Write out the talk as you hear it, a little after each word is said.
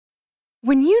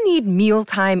When you need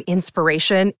mealtime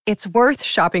inspiration, it's worth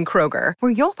shopping Kroger,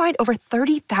 where you'll find over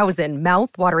 30,000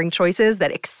 mouth-watering choices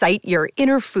that excite your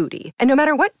inner foodie. And no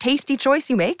matter what tasty choice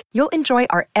you make, you'll enjoy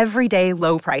our everyday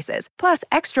low prices, plus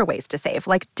extra ways to save,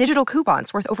 like digital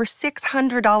coupons worth over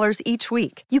 $600 each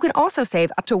week. You can also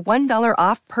save up to $1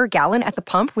 off per gallon at the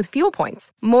pump with fuel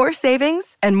points. More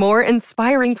savings and more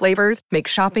inspiring flavors make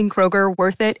shopping Kroger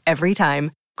worth it every time.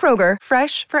 Kroger,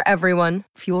 fresh for everyone.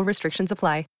 Fuel restrictions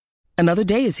apply. Another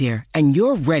day is here, and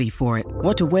you're ready for it.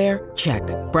 What to wear? Check.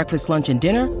 Breakfast, lunch, and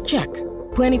dinner? Check.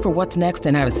 Planning for what's next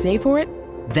and how to save for it?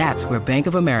 That's where Bank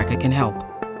of America can help.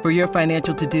 For your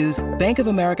financial to-dos, Bank of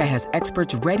America has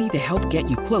experts ready to help get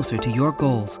you closer to your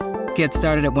goals. Get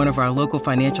started at one of our local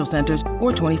financial centers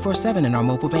or 24/7 in our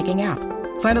mobile banking app.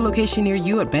 Find a location near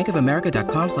you at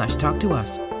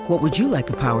bankofamerica.com/talktous. What would you like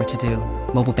the power to do?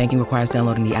 Mobile banking requires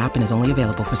downloading the app and is only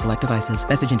available for select devices.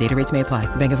 Message and data rates may apply.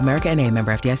 Bank of America N.A.,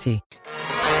 member FDIC.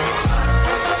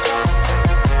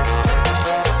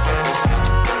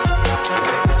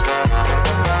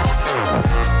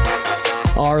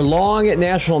 Our long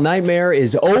national nightmare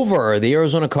is over. The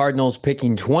Arizona Cardinals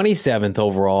picking 27th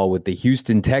overall with the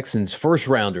Houston Texans first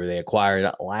rounder they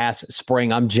acquired last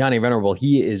spring. I'm Johnny Venerable.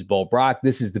 He is Bo Brock.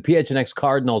 This is the PHNX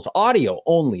Cardinals audio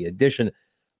only edition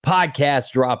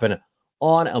podcast dropping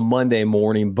on a Monday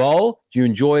morning. Bo, did you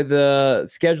enjoy the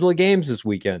schedule of games this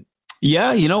weekend?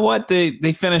 Yeah, you know what? They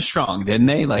finished strong, didn't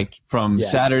they? Like from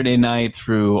Saturday night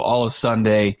through all of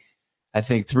Sunday, I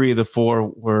think 3 of the 4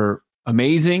 were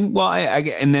amazing. Well,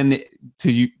 and then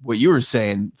to you, what you were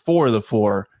saying, 4 of the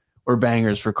 4 were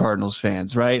bangers for Cardinals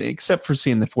fans, right? Except for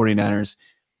seeing the 49ers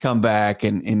come back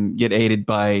and get aided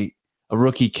by a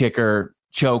rookie kicker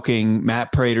choking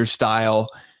Matt Prater style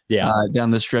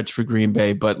down the stretch for Green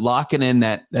Bay. But locking in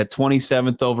that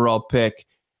 27th overall pick,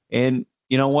 and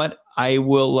you know what? I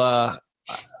will.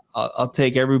 I'll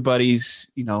take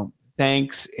everybody's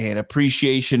thanks and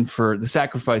appreciation for the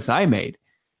sacrifice I made.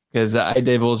 Because I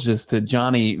divulged this to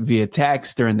Johnny via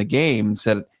text during the game and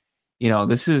said,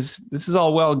 this is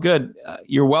all well and good.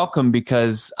 You're welcome,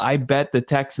 because I bet the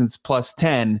Texans plus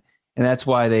 10, and that's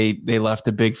why they left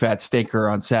a big fat stinker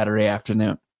on Saturday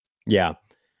afternoon. Yeah.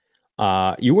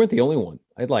 You weren't the only one.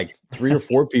 I had like 3 or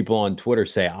 4 people on Twitter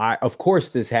say, of course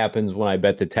this happens when I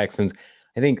bet the Texans.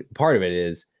 I think part of it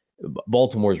is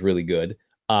Baltimore's really good.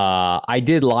 I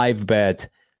did live bet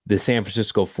the San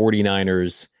Francisco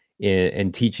 49ers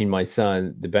and teaching my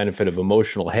son the benefit of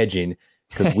emotional hedging,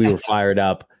 because we were fired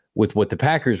up with what the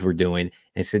Packers were doing.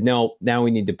 I said, no, now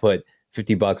we need to put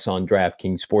 $50 on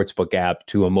DraftKings Sportsbook app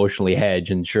to emotionally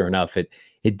hedge. And sure enough, it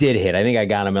did hit. I think I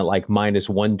got them at like minus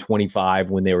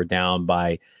 125 when they were down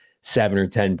by 7 or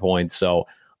 10 points. So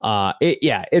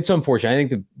it's unfortunate. I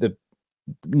think the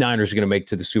Niners are going to make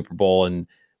to the Super Bowl, and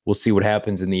we'll see what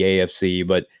happens in the AFC.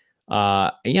 But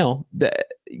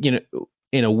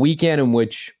in a weekend in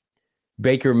which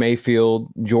Baker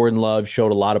Mayfield, Jordan Love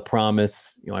showed a lot of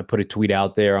promise. I put a tweet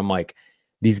out there. I'm like,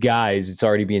 these guys, it's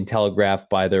already being telegraphed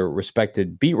by their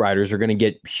respected beat writers, are going to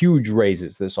get huge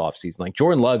raises this offseason. Like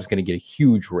Jordan Love's going to get a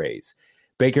huge raise.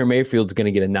 Baker Mayfield's going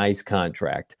to get a nice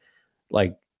contract.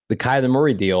 Like the Kyler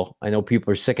Murray deal, I know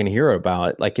people are sick and hear about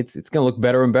it. Like it's going to look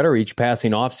better and better each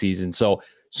passing offseason.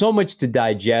 So much to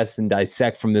digest and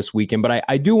dissect from this weekend. But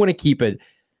I do want to keep it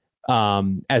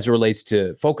as it relates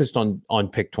to focused on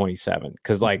pick 27.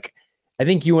 Because I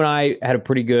think you and I had a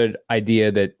pretty good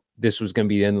idea that this was going to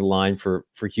be the end of the line for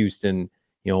Houston,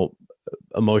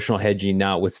 emotional hedging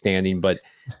notwithstanding. But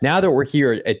now that we're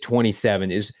here at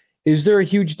 27, is there a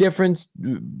huge difference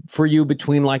for you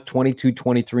between like 22,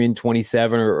 23, and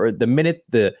 27? Or the minute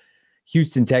the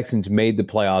Houston Texans made the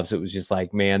playoffs, it was just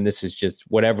like, man, this is just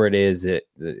whatever it is,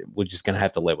 we're just going to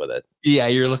have to live with it. Yeah,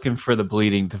 you're looking for the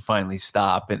bleeding to finally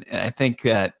stop. And I think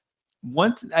that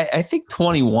I think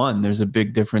 21, there's a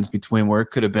big difference between where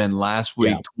it could have been last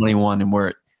week, 21, and where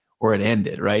it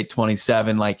ended, right?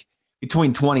 27, like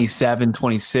between 27,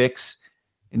 26,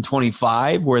 and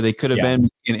 25, where they could have been,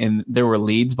 and there were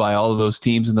leads by all of those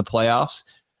teams in the playoffs,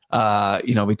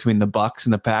 between the Bucs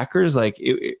and the Packers. Like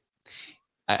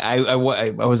I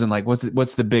wasn't like, what's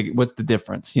the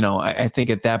difference? I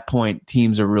think at that point,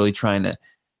 teams are really trying to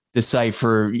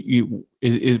decipher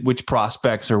which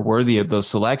prospects are worthy of those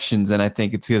selections. And I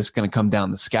think it's just going to come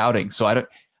down to scouting. So I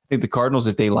think the Cardinals,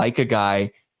 if they like a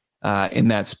guy in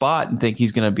that spot and think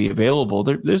he's going to be available,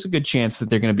 there's a good chance that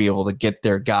they're going to be able to get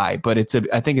their guy. But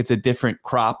I think it's a different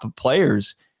crop of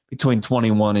players between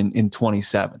 21 and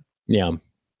 27.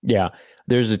 Yeah.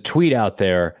 There's a tweet out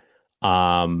there.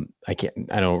 I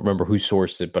don't remember who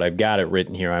sourced it, but I've got it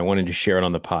written here. I wanted to share it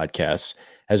on the podcast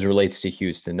as it relates to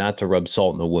Houston, not to rub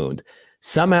salt in the wound.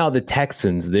 Somehow the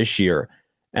Texans this year,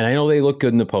 and I know they look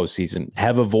good in the postseason,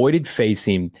 have avoided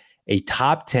facing a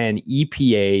top 10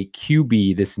 EPA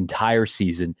QB this entire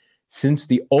season since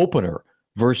the opener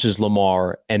versus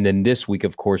Lamar. And then this week,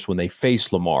 of course, when they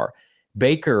face Lamar.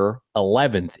 Baker,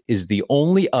 11th, is the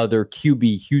only other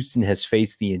QB Houston has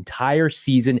faced the entire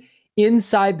season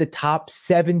inside the top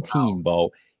 17,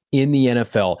 Bo, in the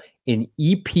NFL in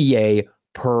EPA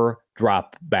per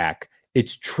drop back.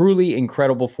 It's truly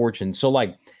incredible fortune. So,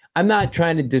 like, I'm not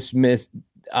trying to dismiss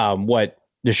what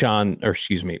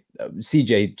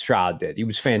CJ Stroud did. He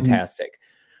was fantastic.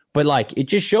 But, like, it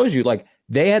just shows you, like,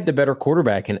 they had the better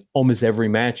quarterback in almost every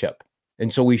matchup.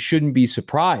 And so we shouldn't be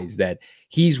surprised that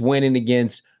he's winning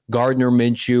against Gardner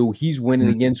Minshew. He's winning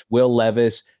against Will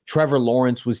Levis. Trevor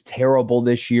Lawrence was terrible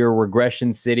this year,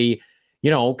 regression city.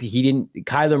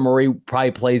 Kyler Murray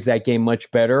probably plays that game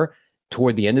much better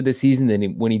toward the end of the season than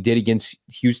when he did against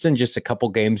Houston, just a couple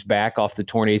games back off the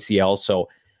torn ACL. So, I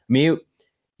mean,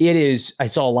 it is, I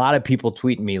saw a lot of people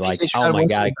tweeting me like, oh my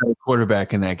God.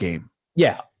 Quarterback in that game.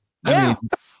 Yeah. I mean,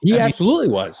 he absolutely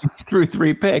was. He threw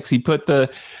 3 picks. He put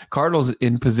the Cardinals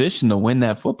in position to win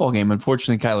that football game.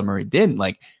 Unfortunately, Kyler Murray didn't.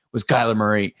 Like, was Kyler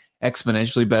Murray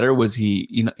exponentially better? Was he,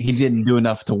 he didn't do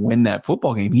enough to win that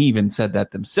football game. He even said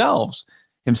that himself,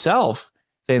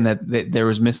 saying that there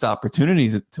was missed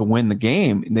opportunities to win the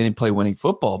game and they didn't play winning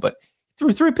football, but he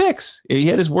threw 3 picks. He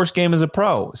had his worst game as a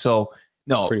pro. So,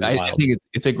 no, I think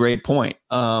it's a great point.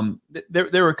 There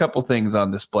were a couple things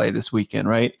on display this weekend,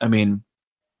 right? I mean,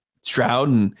 Stroud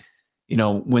and,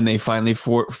 when they finally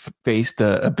faced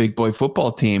a big boy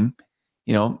football team,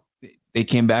 they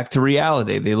came back to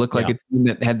reality. They looked like a team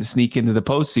that had to sneak into the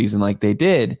postseason like they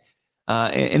did.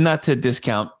 And not to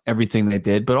discount everything they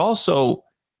did, but also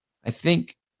I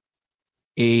think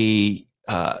a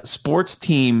sports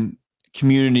team,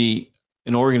 community,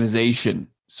 an organization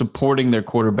supporting their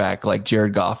quarterback like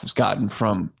Jared Goff has gotten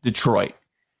from Detroit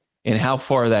and how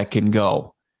far that can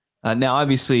go. Now,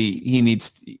 obviously,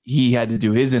 he had to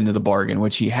do his end of the bargain,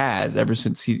 which he has ever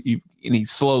since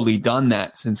he's slowly done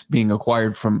that since being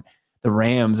acquired from the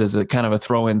Rams as a kind of a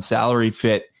throw-in salary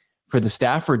fit for the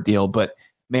Stafford deal. But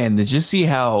man, did you see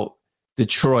how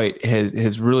Detroit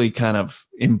has really kind of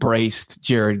embraced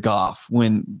Jared Goff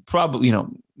when probably,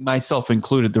 myself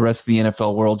included, the rest of the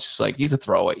NFL world just like, he's a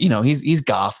throwaway. He's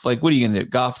Goff. Like, what are you going to do?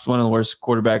 Goff's one of the worst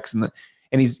quarterbacks and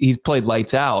he's played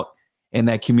lights out. And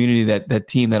that community, that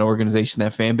team, that organization,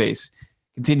 that fan base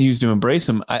continues to embrace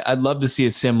him. I'd love to see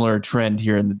a similar trend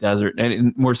here in the desert.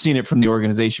 And we're seeing it from the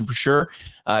organization for sure.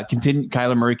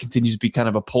 Kyler Murray continues to be kind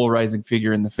of a polarizing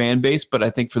figure in the fan base, but I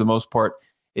think for the most part,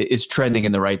 it's trending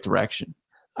in the right direction.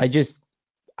 I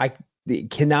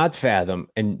cannot fathom,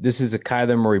 and this is a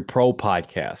Kyler Murray Pro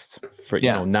podcast for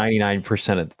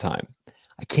 99% of the time.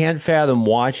 I can't fathom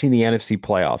watching the NFC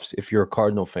playoffs if you're a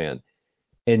Cardinal fan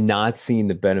and not seeing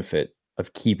the benefit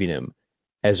of keeping him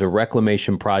as a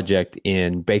reclamation project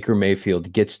in Baker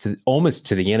Mayfield gets to almost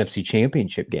to the NFC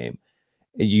Championship game.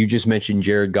 You just mentioned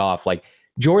Jared Goff. Like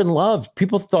Jordan Love,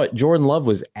 people thought Jordan Love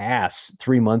was ass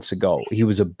 3 months ago. He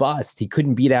was a bust. He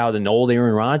couldn't beat out an old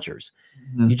Aaron Rodgers.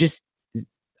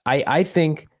 I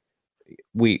think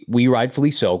we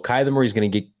rightfully so. Kyler Murray is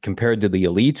going to get compared to the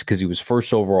elites because he was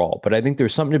first overall. But I think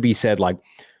there's something to be said. Like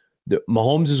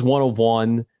Mahomes is 1 of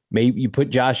 1. Maybe you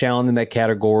put Josh Allen in that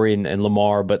category and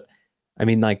Lamar, but I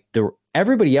mean, like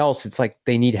everybody else, it's like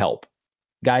they need help.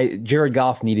 Jared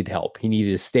Goff needed help. He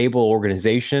needed a stable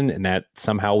organization, and that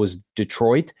somehow was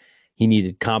Detroit. He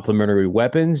needed complementary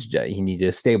weapons. He needed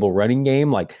a stable running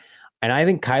game. And I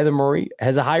think Kyler Murray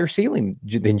has a higher ceiling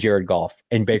than Jared Goff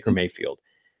and Baker Mayfield.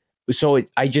 So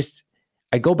I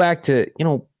go back to,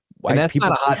 and that's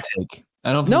not a hot take.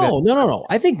 I don't think No.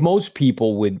 I think most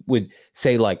people would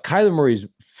say like Kyler Murray is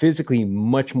physically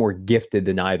much more gifted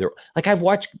than either. Like I've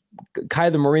watched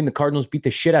Kyler Murray and the Cardinals beat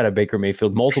the shit out of Baker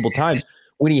Mayfield multiple times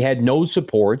when he had no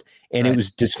support and it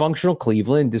was dysfunctional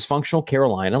Cleveland, dysfunctional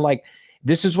Carolina. Like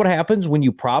this is what happens when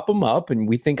you prop them up, and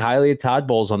we think highly of Todd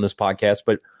Bowles on this podcast,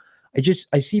 but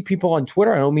I see people on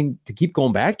Twitter. I don't mean to keep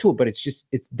going back to it, but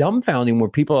it's dumbfounding where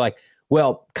people are like,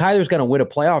 well, Kyler's going to win a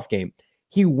playoff game.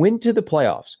 He went to the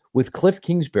playoffs with Cliff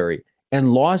Kingsbury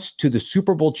and lost to the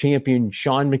Super Bowl champion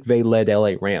Sean McVay-led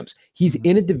LA Rams. He's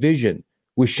in a division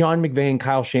with Sean McVay and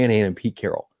Kyle Shanahan and Pete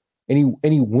Carroll. And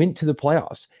he went to the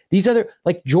playoffs. These other,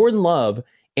 like Jordan Love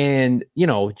and,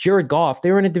 Jared Goff,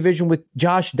 they were in a division with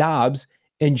Josh Dobbs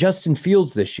and Justin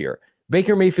Fields this year.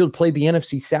 Baker Mayfield played the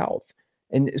NFC South.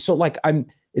 And so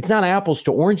it's not apples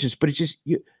to oranges, but it's just,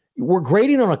 we're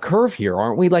grading on a curve here,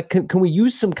 aren't we? Like, can we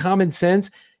use some common sense?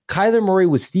 Kyler Murray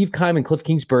with Steve Keim and Cliff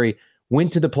Kingsbury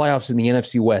went to the playoffs in the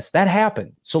NFC West. That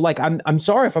happened. So like, I'm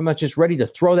sorry if I'm not just ready to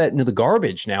throw that into the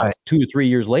garbage now, right, 2 or 3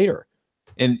 years later.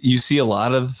 And you see a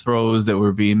lot of throws that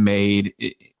were being made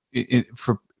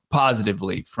for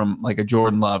positively from like a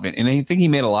Jordan Love. And I think he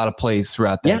made a lot of plays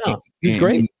throughout that game. He's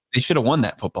great. And they should have won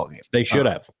that football game. They should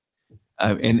have.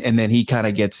 And then he kind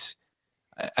of gets,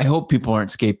 I hope people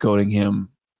aren't scapegoating him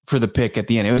for the pick at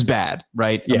the end. It was bad,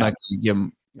 right? Yeah. I'm not going to give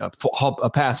him a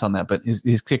pass on that, but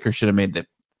his kicker should have made the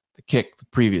kick the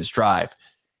previous drive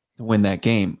to win that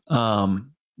game.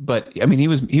 But I mean, he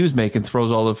was making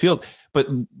throws all over the field. But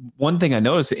one thing I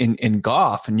noticed in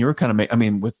Goff, and you were kind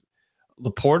of with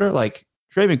Laporta, like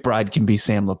Trey McBride can be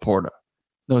Sam Laporta,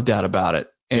 no doubt about it.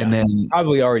 And then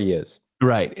probably already is.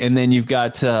 Right. And then you've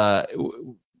got, the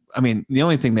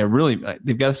only thing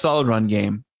they've got a solid run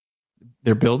game.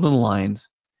 They're building the lines.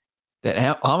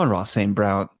 That Amon-Ra St.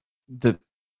 Brown, the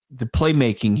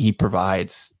playmaking he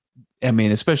provides,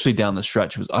 especially down the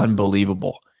stretch, was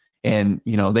unbelievable. And,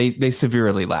 they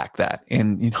severely lack that.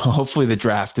 And, hopefully the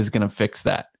draft is going to fix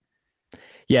that.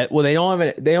 Yeah. Well, they don't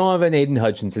have an Aiden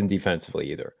Hutchinson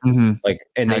defensively either.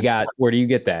 Mm-hmm. They got, where do you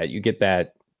get that? You get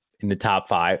that in the top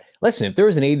 5. Listen, if there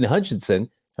was an Aiden Hutchinson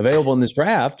available in this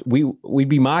draft, we'd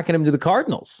be mocking him to the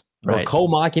Cardinals, or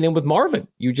co-mocking him with Marvin.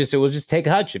 It will just take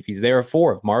Hutch if he's there at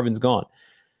 4, if Marvin's gone.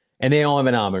 And they don't have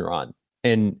an Amon-Ra.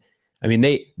 And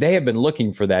they have been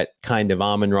looking for that kind of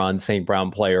Amon-Ra St. Brown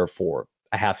player for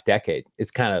a half decade.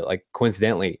 It's kind of like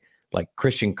coincidentally like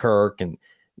Christian Kirk and,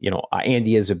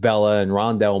 Andy Isabella and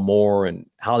Rondell Moore and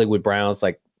Hollywood Browns.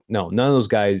 Like, no, none of those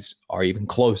guys are even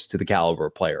close to the caliber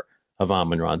player of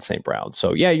Amon-Ra St. Brown.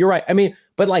 So yeah, you're right.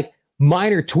 But like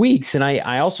minor tweaks. And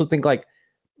I also think like,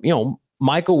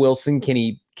 Michael Wilson, can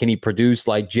he produce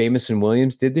like Jamison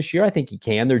Williams did this year? I think he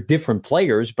can. They're different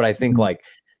players, but I think like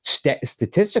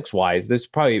statistics wise, that's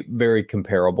probably very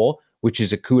comparable, which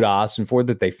is a kudos and for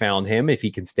that they found him if he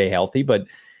can stay healthy. But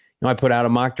I put out a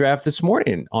mock draft this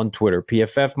morning on Twitter,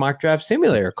 PFF mock draft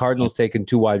simulator. Cardinals taking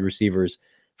 2 wide receivers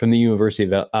from the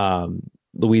University of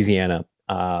Louisiana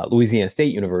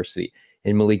State University,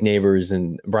 and Malik Neighbors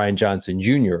and Brian Johnson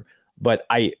Jr. But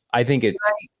I think it.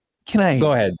 Can I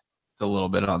go ahead a little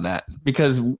bit on that?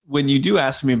 Because when you do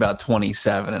ask me about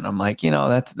 27, and I'm like,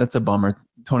 that's a bummer.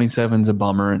 27's a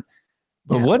bummer.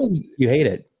 But what is, you hate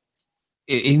it?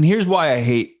 And here's why I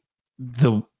hate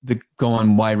the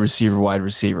going wide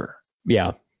receiver.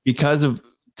 Yeah. Because of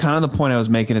kind of the point I was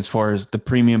making as far as the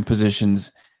premium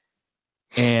positions.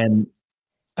 And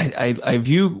I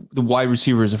view the wide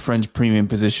receiver as a fringe premium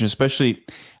position, especially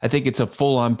I think it's a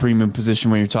full-on premium position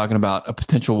when you're talking about a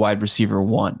potential wide receiver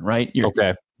 1, right? You're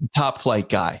top flight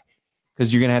guy,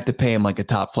 because you're going to have to pay him like a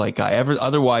top flight guy.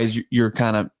 Otherwise, you're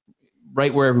kind of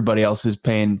right where everybody else is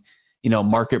paying,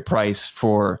 market price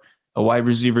for a wide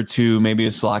receiver 2, maybe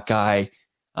a slot guy,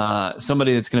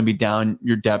 somebody that's going to be down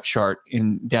your depth chart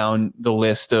and down the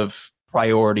list of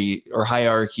priority or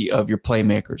hierarchy of your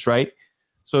playmakers, right?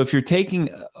 So if you're taking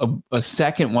a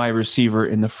second wide receiver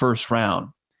in the first round,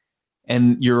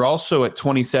 and you're also at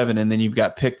 27, and then you've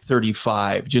got pick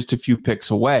 35, just a few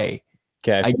picks away,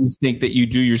 okay, I just think that you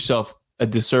do yourself a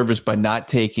disservice by not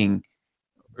taking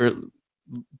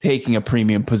a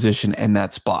premium position in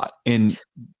that spot. And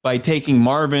by taking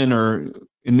Marvin, or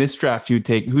in this draft, you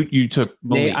took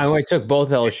Malik. I took both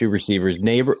LSU receivers.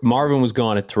 Marvin was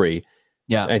gone at 3.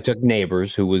 Yeah. I took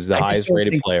Neighbors, who was the highest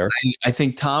rated player. I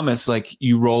think Thomas, like,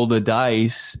 you roll the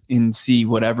dice and see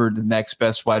whatever the next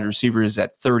best wide receiver is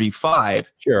at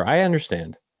 35. Sure, I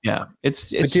understand. Yeah.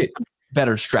 It's just a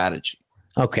better strategy.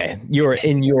 Okay.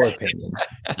 In your opinion.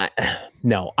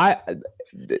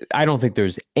 I don't think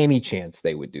there's any chance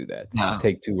they would do that. No.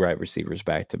 Take 2 wide receivers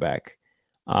back to back.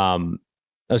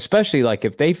 Especially like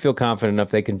if they feel confident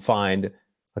enough they can find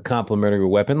a complementary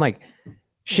weapon. Like,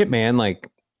 shit, man, like,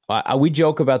 we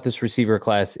joke about this receiver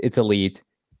class. It's elite.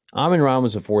 Amon-Ra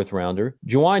was a 4th rounder.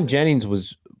 Juwan Jennings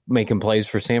was making plays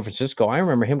for San Francisco. I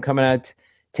remember him coming out of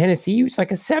Tennessee. He was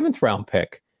like a 7th round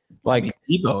pick. Like,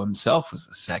 Debo himself was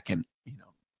the 2nd.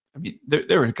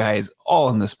 There were guys all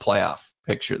in this playoff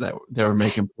picture that they were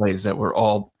making plays that were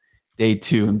all day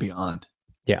 2 and beyond.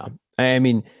 Yeah.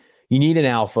 You need an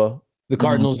alpha. The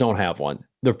Cardinals don't have one.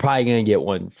 They're probably going to get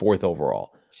one 4th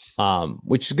overall,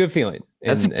 which is a good feeling.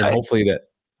 That's exciting. And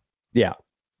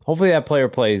hopefully that player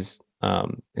plays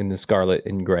in the scarlet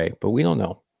and gray, but we don't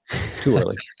know. Too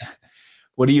early.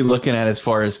 What are you looking at as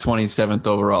far as 27th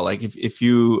overall? Like, if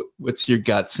you, what's your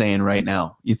gut saying right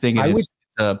now? You think it's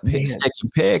a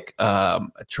second pick, a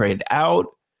trade out,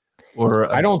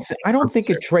 or I don't think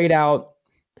a trade out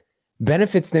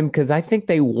benefits them, because I think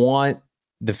they want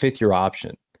the 5th year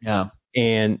option. Yeah.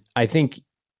 And I think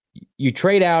you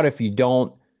trade out if you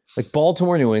don't. Like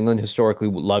Baltimore, New England historically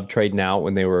loved trading out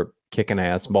when they were kicking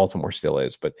ass. Baltimore still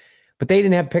is, but they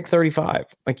didn't have pick 35.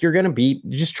 Like you're going to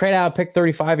just trade out pick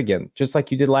 35 again, just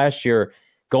like you did last year,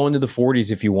 go into the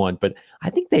 40s if you want. But I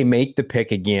think they make the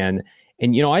pick again.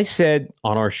 And, I said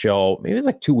on our show, maybe it was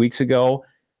like 2 weeks ago,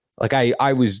 like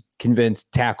I was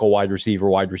convinced tackle, wide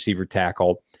receiver,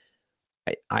 tackle.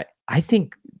 I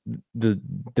think the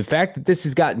fact that this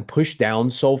has gotten pushed down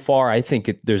so far, I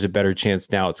think there's a better chance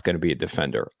now it's going to be a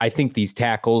defender. I think these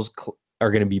tackles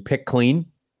are going to be picked clean.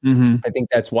 Mm-hmm. I think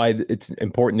that's why it's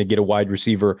important to get a wide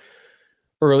receiver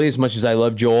early. As much as I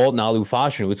love Joel and Alu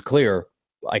Fashanu, it's clear.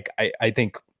 Like I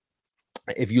think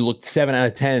if you look 7 out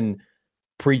of 10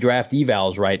 pre-draft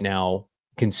evals right now,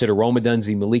 consider Rome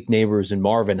Odunze, Malik Neighbors, and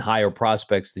Marvin higher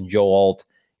prospects than Joe Alt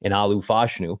and Alu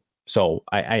Fashanu. So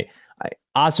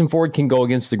Austin Ford can go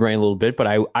against the grain a little bit, but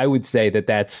I would say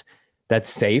that's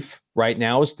safe right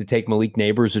now is to take Malik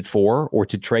Neighbors at 4 or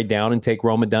to trade down and take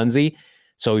Rome Odunze.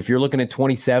 So if you're looking at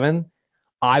 27,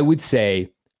 I would say,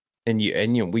 and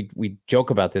we joke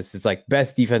about this, it's like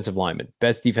best defensive lineman,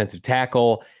 best defensive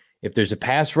tackle. If there's a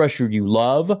pass rusher you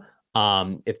love,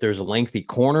 if there's a lengthy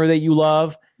corner that you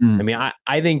love, I mean,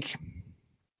 I think,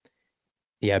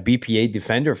 BPA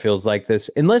defender feels like this.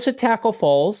 Unless a tackle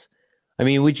falls, I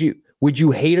mean, would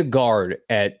you hate a guard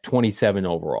at 27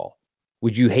 overall?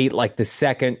 Would you hate like the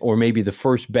second or maybe the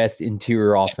first best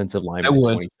interior offensive lineman?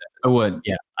 I would.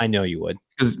 Yeah, I know you would.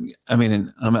 Because I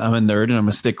mean, I'm a nerd and I'm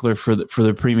a stickler for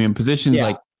the premium positions. Yeah.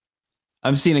 Like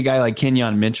I'm seeing a guy like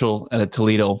Kenyon Mitchell at a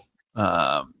Toledo,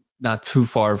 not too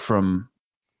far from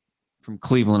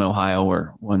Cleveland, Ohio,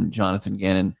 where one Jonathan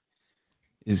Gannon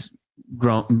is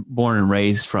born and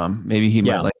raised from. Maybe he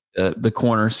might like the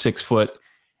corner, 6 foot.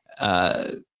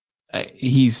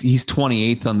 He's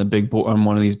 28th on the big board on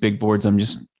one of these big boards I'm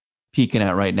just peeking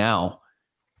at right now.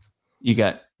 You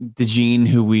got DeJean,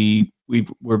 who we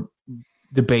were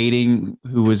debating,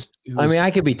 who was I mean, I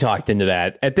could be talked into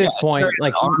that at this point.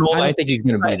 Like Arnold, I don't think he's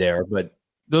going to be there, but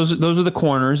those are the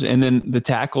corners, and then the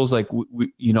tackles. Like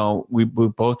we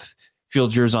both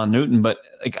field yours on Newton, but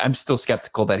like I'm still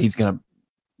skeptical that he's going to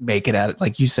make it at it.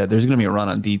 Like you said, there's going to be a run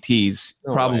on DTs,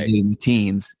 probably in the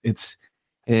teens.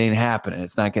 It ain't happening.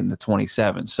 It's not getting to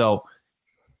 27. So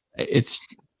it's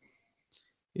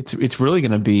really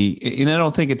going to be, and I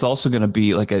don't think it's also going to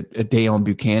be like a Deion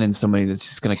Buchanan, somebody that's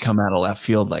just going to come out of left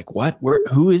field. Like what,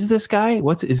 who is this guy?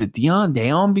 Is it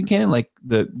Deion Buchanan? Like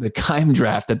the Keim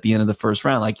draft at the end of the first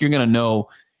round. Like you're going to know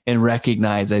and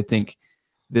recognize, I think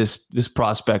this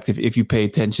prospect, if you pay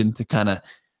attention to kind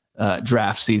of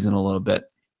draft season a little bit.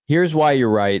 Here's why you're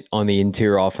right on the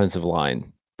interior offensive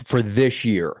line for this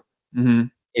year. Mm-hmm.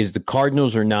 Is the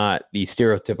Cardinals are not the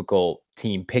stereotypical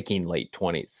team picking late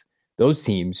 20s. Those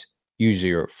teams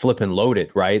usually are flipping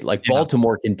loaded, right? Like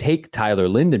Baltimore can take Tyler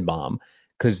Lindenbaum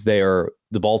because they're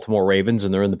the Baltimore Ravens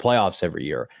and they're in the playoffs every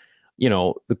year.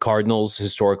 The Cardinals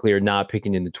historically are not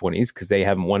picking in the 20s because they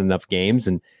haven't won enough games.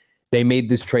 And they made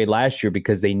this trade last year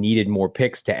because they needed more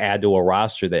picks to add to a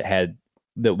roster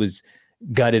that was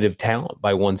gutted of talent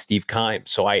by one Steve Keim.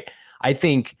 So I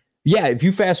think, if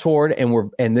you fast forward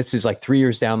and this is like 3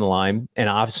 years down the line and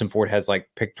Austin Ford has like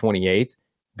pick 28,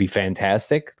 be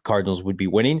fantastic. The Cardinals would be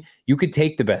winning. You could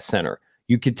take the best center.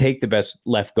 You could take the best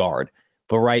left guard.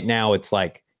 But right now it's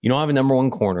like, you don't have a number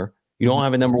one corner. You don't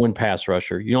have a number one pass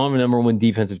rusher. You don't have a number one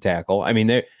defensive tackle. I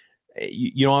mean,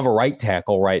 you don't have a right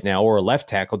tackle right now or a left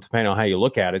tackle, depending on how you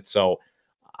look at it. So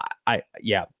I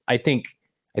think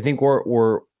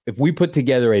we're if we put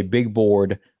together a big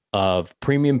board of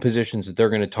premium positions that they're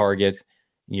going to target,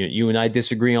 you and I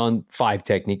disagree on 5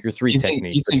 technique or 3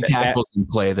 technique. You think tackles can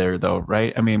play there though,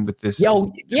 right? I mean, with this.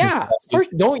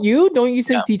 First, don't you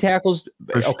think D tackles?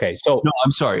 Okay. So no,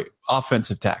 I'm sorry.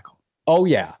 Offensive tackle. Oh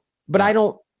yeah. But I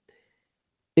don't,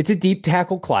 it's a deep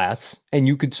tackle class and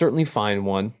you could certainly find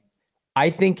one. I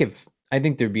think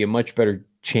there'd be a much better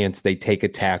chance they take a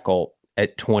tackle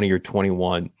at 20 or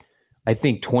 21. I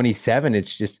think 27,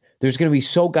 it's just, there's going to be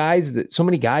so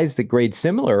many guys that grade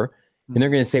similar, and they're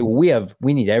going to say, well,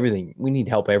 we need everything. We need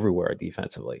help everywhere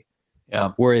defensively.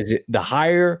 Yeah. Whereas the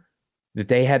higher that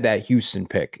they had that Houston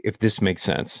pick, if this makes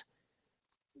sense,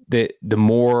 the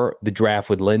more the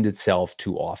draft would lend itself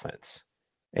to offense.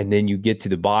 And then you get to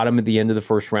the bottom at the end of the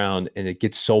first round and it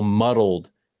gets so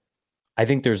muddled. I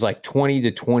think there's like 20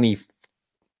 to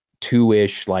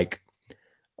 22-ish like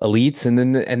elites, and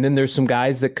then there's some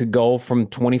guys that could go from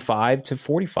 25 to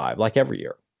 45 like every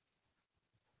year.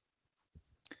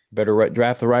 Better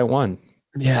draft the right one.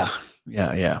 Yeah.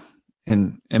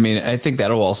 And I mean, I think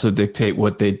that'll also dictate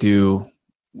what they do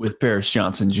with Paris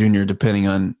Johnson Jr. depending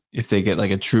on if they get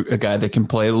like a guy that can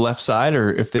play the left side,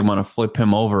 or if they want to flip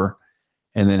him over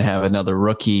and then have another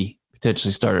rookie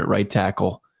potentially start at right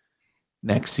tackle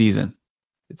next season.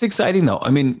 It's exciting though. I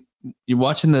mean, you're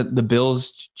watching the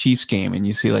Bills Chiefs game and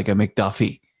you see like a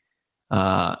McDuffie.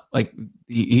 Like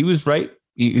he was right.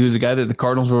 He was a guy that the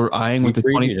Cardinals were eyeing with the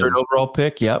 23rd overall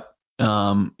pick. Yep.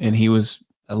 And he was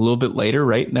a little bit later,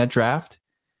 right, in that draft.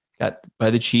 Got by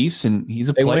the Chiefs, and he's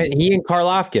a player. He and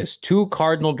Karlaftis, 2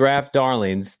 Cardinal draft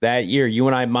darlings that year. You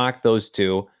and I mocked those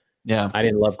two. Yeah. I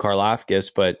didn't love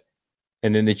Karlaftis,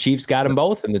 and then the Chiefs got them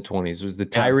both in the 20s. It was the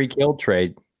Tyreek Hill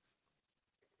trade.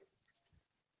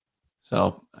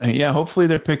 So, yeah, hopefully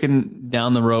they're picking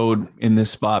down the road in this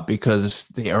spot because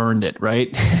they earned it,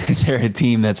 right? They're a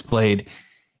team that's played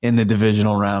in the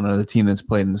divisional round, or the team that's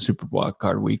played in the Super Wild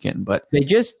Card weekend. But they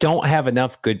just don't have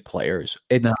enough good players.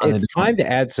 It's time to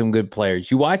add some good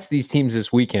players. You watch these teams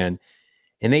this weekend,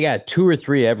 and they got 2 or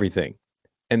 3 everything.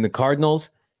 And the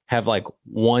Cardinals have like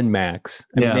 1 max.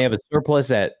 I mean, they have a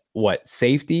surplus at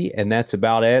safety, and that's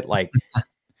about it. Like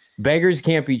beggars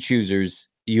can't be choosers.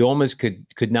 You almost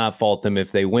could not fault them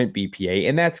if they went BPA,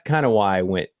 and that's kind of why I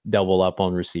went double up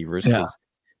on receivers, because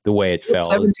the way it fell.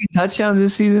 17 touchdowns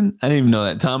this season? I didn't even know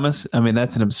that, Thomas. I mean,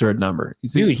 that's an absurd number.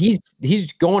 Dude,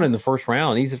 he's going in the first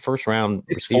round. He's a first round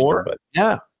receiver. But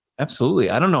yeah,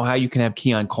 absolutely. I don't know how you can have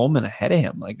Keon Coleman ahead of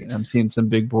him. Like, I'm seeing some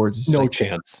big boards. No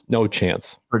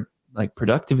chance. Like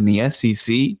productive in the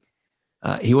SEC.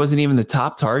 He wasn't even the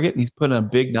top target, and he's putting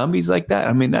up big numbies like that.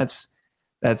 I mean, that's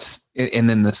and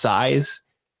then the size.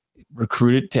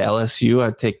 Recruited to LSU,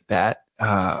 I'd take that.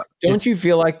 Don't you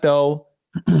feel like, though,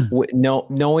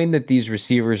 knowing that these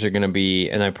receivers are going to be,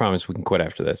 and I promise we can quit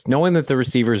after this, knowing that the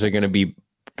receivers are going to be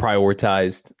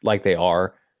prioritized like they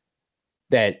are,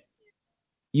 that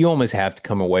you almost have to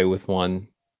come away with one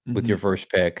with your first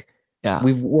pick. Yeah,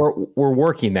 we're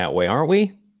working that way, aren't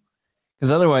we?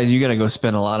 Because otherwise, you got to go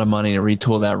spend a lot of money to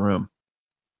retool that room.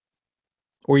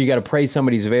 Or you got to pray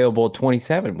somebody's available at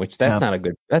 27, which that's not a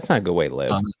good way to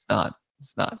live. No,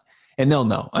 it's not. And they'll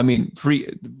know. I mean,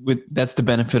 that's the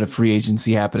benefit of free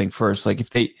agency happening first. Like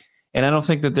and I don't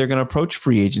think that they're going to approach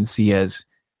free agency as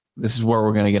this is where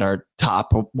we're going to get our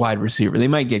top wide receiver. They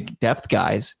might get depth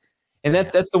guys. And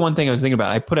that's the one thing I was thinking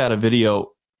about. I put out a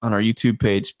video on our YouTube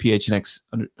page,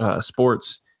 PHNX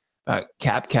Sports,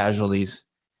 cap casualties.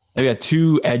 I got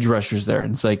 2 edge rushers there.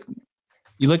 And it's like,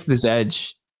 you look at this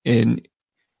edge and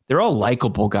they're all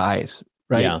likable guys,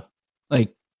 right? Yeah.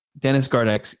 Like Dennis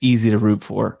Gardeck's easy to root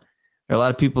for. There are a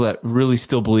lot of people that really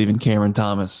still believe in Cameron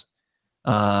Thomas,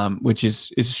 which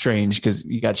is strange because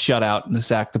he got shut out in the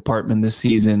sack department this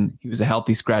season. He was a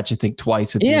healthy scratch, I think,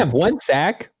 twice. He had 1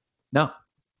 sack? No.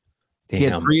 Damn. He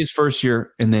had 3 his first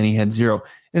year, and then he had 0.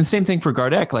 And same thing for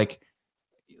Gardeck. Like,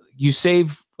 you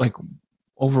save like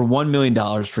over $1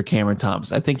 million for Cameron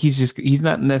Thomas. I think he's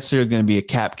not necessarily going to be a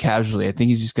cap casualty. I think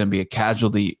he's just going to be a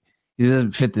casualty. He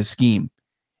doesn't fit the scheme.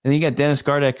 And then you got Dennis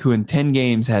Gardeck, who in 10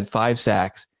 games had 5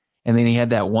 sacks, and then he had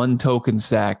that 1 token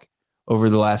sack over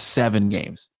the last 7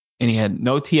 games. And he had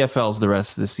no TFLs the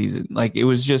rest of the season. Like, it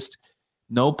was just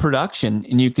no production,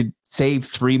 and you could save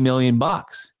 $3 million.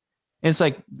 And it's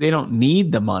like they don't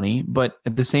need the money, but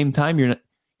at the same time, you're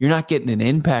not getting an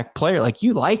impact player. Like,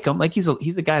 you like him. Like, he's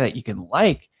a guy that you can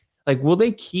like. Like, will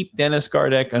they keep Dennis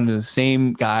Gardeck under the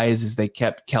same guys as they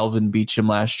kept Kelvin Beachum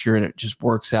last year, and it just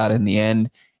works out in the end?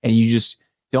 And you just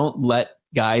don't let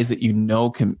guys that you know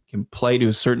can play to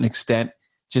a certain extent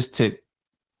just to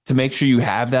make sure you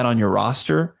have that on your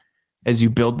roster as you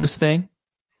build this thing?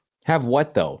 Have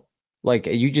what, though? Like,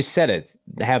 you just said it.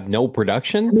 Have no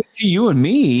production? I mean, to you and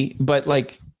me, but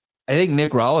like, I think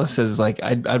Nick Rollis says, like,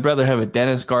 I'd rather have a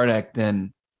Dennis Gardeck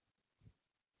than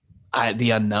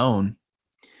the unknown.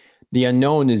 The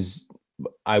unknown is,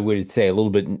 I would say, a little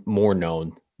bit more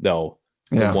known, though,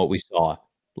 than what we saw.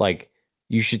 Like,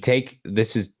 you should take,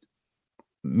 this is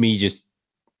me just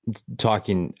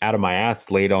talking out of my ass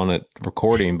late on a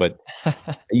recording, but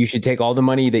you should take all the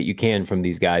money that you can from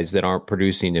these guys that aren't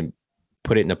producing and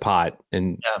put it in a pot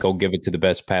and go give it to the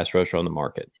best pass rusher on the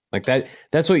market. Like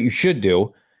that's what you should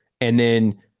do. And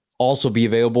then also be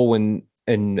available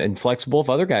and flexible if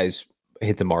other guys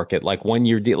hit the market, like 1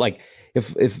 year deal. Like,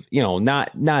 if you know,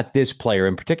 not this player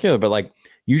in particular, but like,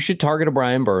 you should target a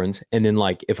Brian Burns. And then,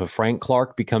 like, if a Frank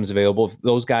Clark becomes available, if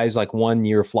those guys, like 1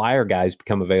 year flyer guys,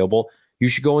 become available, you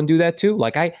should go and do that too.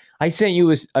 Like, I sent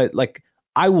you like,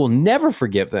 I will never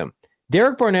forgive them.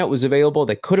 Derek Barnett was available.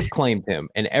 They could have claimed him,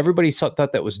 and everybody thought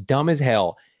that was dumb as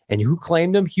hell. And who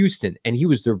claimed him? Houston. And he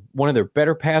was one of their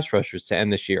better pass rushers to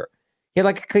end this year. He had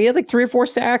like 3 or 4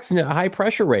 sacks and a high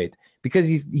pressure rate because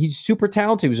he's super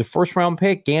talented. He was a first round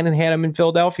pick. Gannon had him in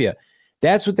Philadelphia.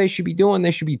 That's what they should be doing.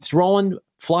 They should be throwing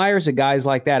flyers at guys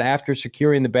like that after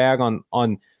securing the bag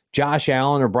on Josh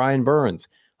Allen or Brian Burns.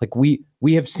 Like we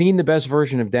have seen the best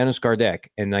version of Dennis Gardeck,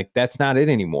 and like that's not it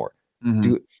anymore.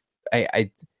 Mm-hmm.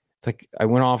 It's like I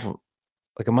went off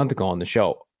like a month ago on the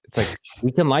show. It's like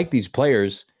we can like these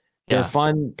players. They're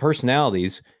fun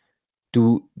personalities.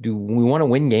 Do we want to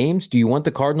win games? Do you want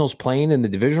the Cardinals playing in the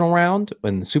divisional round,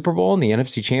 in the Super Bowl, and the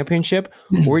NFC Championship?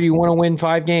 Or do you want to win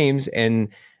 5 games and,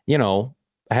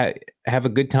 have a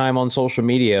good time on social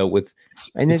media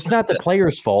and it's not the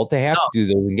players' fault. They have to do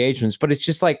those engagements, but it's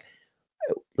just like,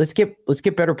 let's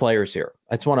get better players here.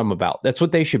 That's what I'm about. That's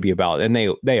what they should be about. And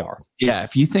they are. Yeah.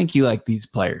 If you think you like these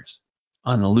players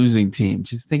on a losing team,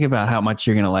 just think about how much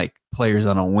you're going to like players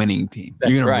on a winning team.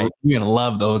 You're going to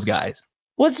love those guys.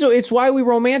 Well, so it's why we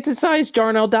romanticize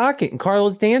Jarnell Dockett and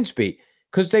Carlos Dansby,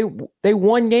 because they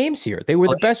won games here. They were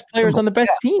the best players on the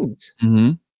best teams.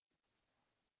 Mm-hmm.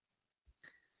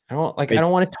 I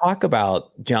don't want to talk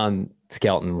about John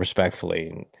Skelton respectfully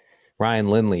and Ryan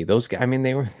Lindley. Those guys, I mean,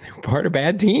 they were part of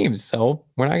bad teams, so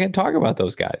we're not going to talk about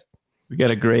those guys. We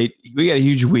got a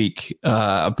huge week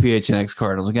of PHNX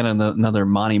Cardinals. We got another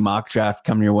Monty mock draft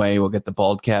coming your way. We'll get the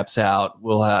bald caps out.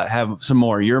 We'll have some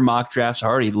more. Your mock drafts are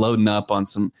already loading up on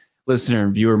some listener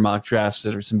and viewer mock drafts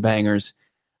that are some bangers.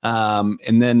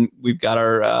 And then we've got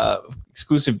our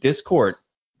exclusive Discord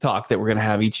talk that we're going to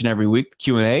have each and every week,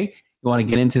 Q&A. You want to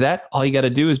get into that? All you got to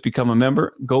do is become a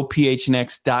member. Go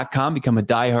phnx.com, become a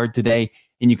diehard today,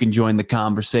 and you can join the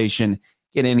conversation.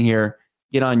 Get in here,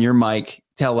 get on your mic,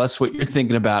 tell us what you're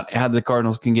thinking about, how the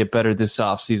Cardinals can get better this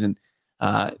offseason.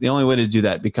 The only way to do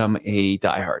that, become a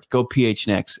diehard. Go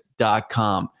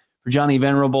phnx.com. For Johnny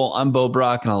Venerable, I'm Bo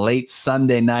Brock on a late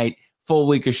Sunday night. Full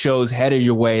week of shows headed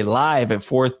your way live at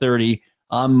 4:30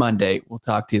 on Monday. We'll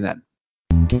talk to you then.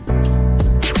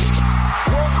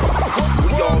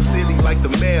 Silly like the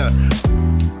mayor.